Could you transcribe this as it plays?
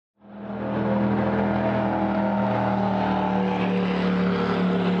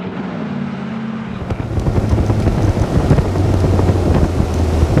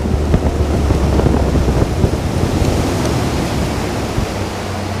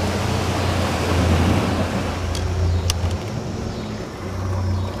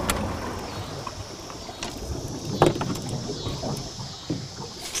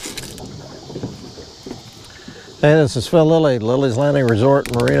Hey, this is Phil Lilley, Lilley's Landing Resort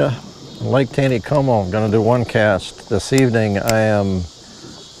and Marina, Lake Taneycomo. I'm going to do one cast. This evening I am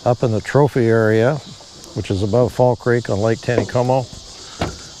up in the trophy area, which is above Fall Creek on Lake Taneycomo,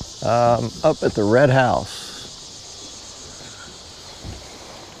 up at the Red House.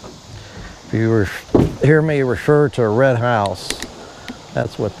 If you hear me refer to a red house,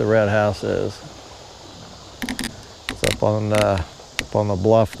 that's what the Red House is. It's up on the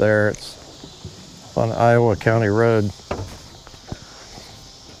bluff there. It's on Iowa County Road.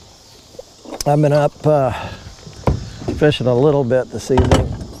 I've been up fishing a little bit this evening.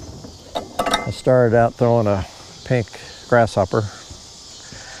 I started out throwing a pink grasshopper,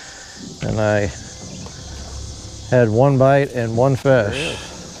 and I had one bite and one fish.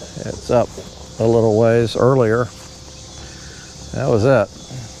 It's up a little ways earlier. That was it.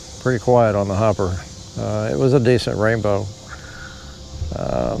 Pretty quiet on the hopper. It was a decent rainbow.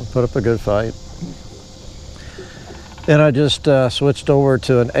 Put up a good fight. Then I just switched over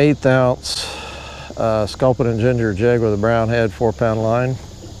to an 1/8 ounce sculpin and ginger jig with a brown head, 4-pound line.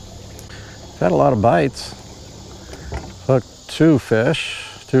 Had a lot of bites. Hooked 2 fish,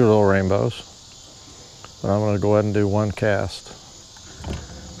 2 little rainbows. But I'm going to go ahead and do one cast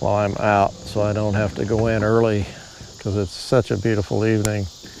while I'm out, so I don't have to go in early because it's such a beautiful evening.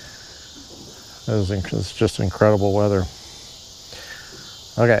 It's just incredible weather.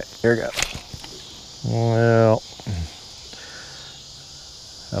 Okay, here we go. Well,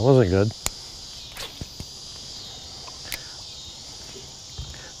 that wasn't good.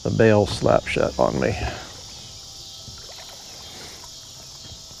 The bail slapped shut on me.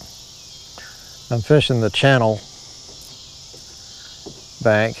 I'm fishing the channel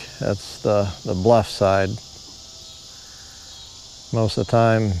bank. That's the bluff side. Most of the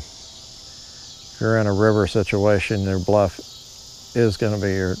time, if you're in a river situation, your bluff is going to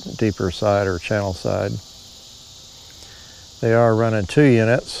be your deeper side or channel side. They are running 2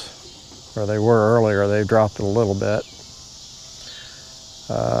 units, or they were earlier. They dropped it a little bit.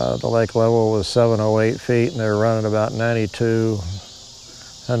 The lake level was 708 feet, and they're running about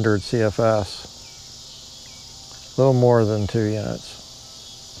 9,200 CFS. A little more than 2 units.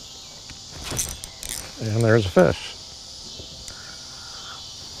 And there's a fish.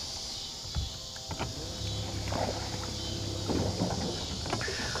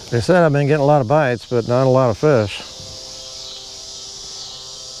 They said I've been getting a lot of bites, but not a lot of fish.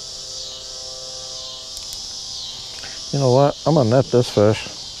 You know what? I'm gonna net this fish.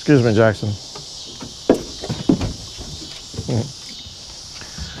 Excuse me, Jackson.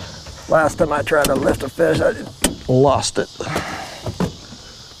 Last time I tried to lift a fish, I lost it.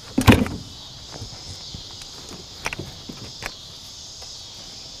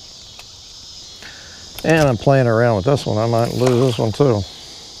 And I'm playing around with this one. I might lose this one too.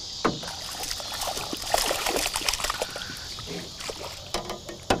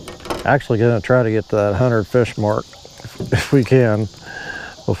 Actually going to try to get to that 100 fish mark if we can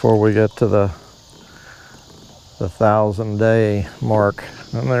before we get to the 1,000-day mark.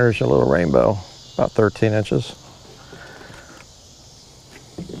 And there's your little rainbow, about 13 inches.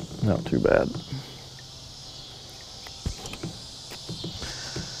 Not too bad.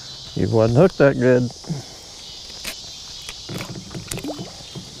 He wasn't hooked that good.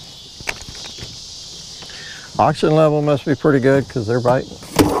 Oxygen level must be pretty good because they're biting.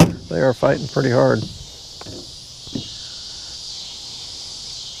 They are fighting pretty hard.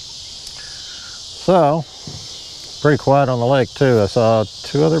 So, pretty quiet on the lake too. I saw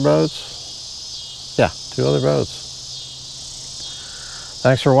 2 other boats. Yeah, 2 other boats.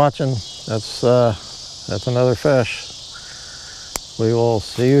 Thanks for watching. That's another fish. We will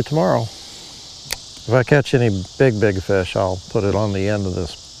see you tomorrow. If I catch any big fish, I'll put it on the end of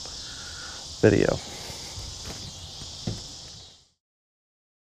this video.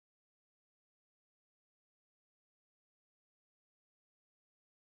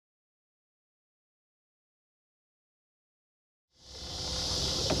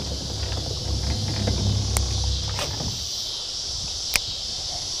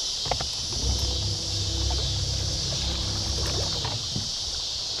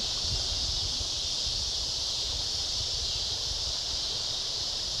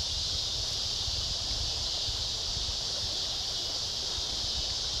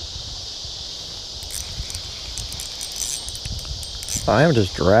 I am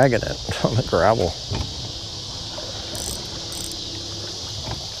just dragging it on the gravel.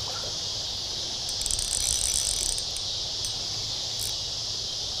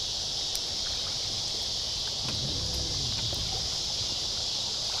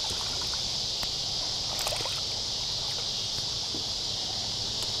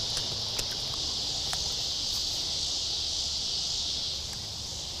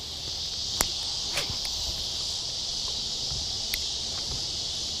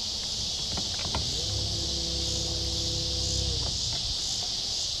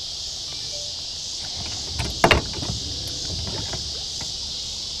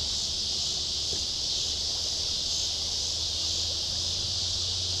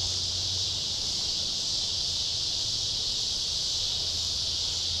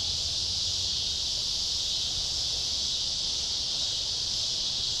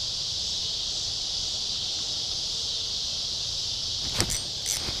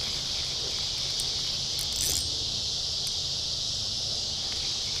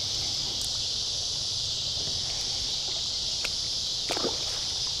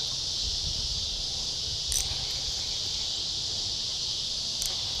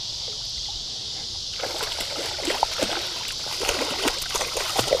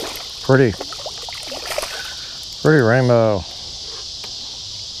 Pretty rainbow.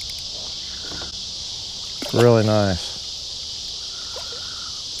 Really nice.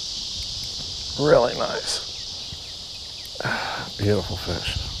 Really nice. Beautiful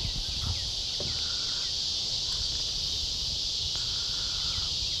fish.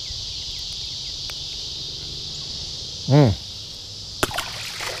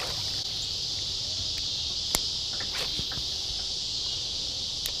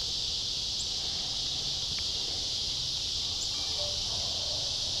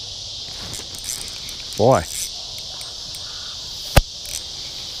 Boy.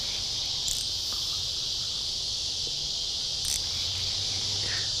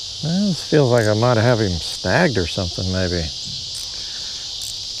 Well, this feels like I might have him snagged or something, maybe.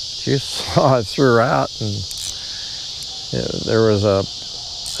 You saw I threw her out and there was a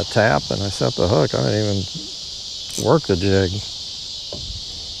tap and I set the hook. I didn't even work the jig.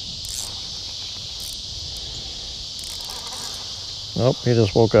 Nope, he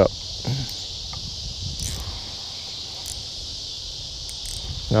just woke up.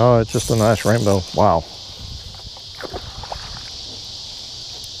 No, it's just a nice rainbow. Wow.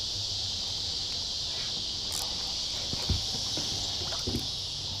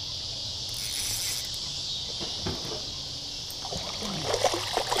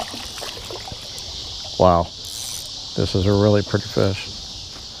 Wow. This is a really pretty fish.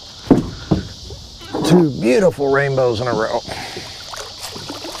 2 beautiful rainbows in a row.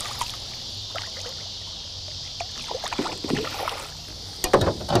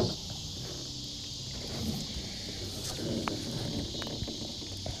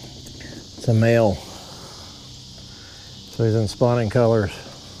 It's a male, so he's in spawning colors.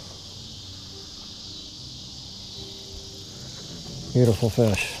 Beautiful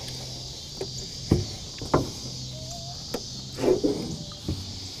fish.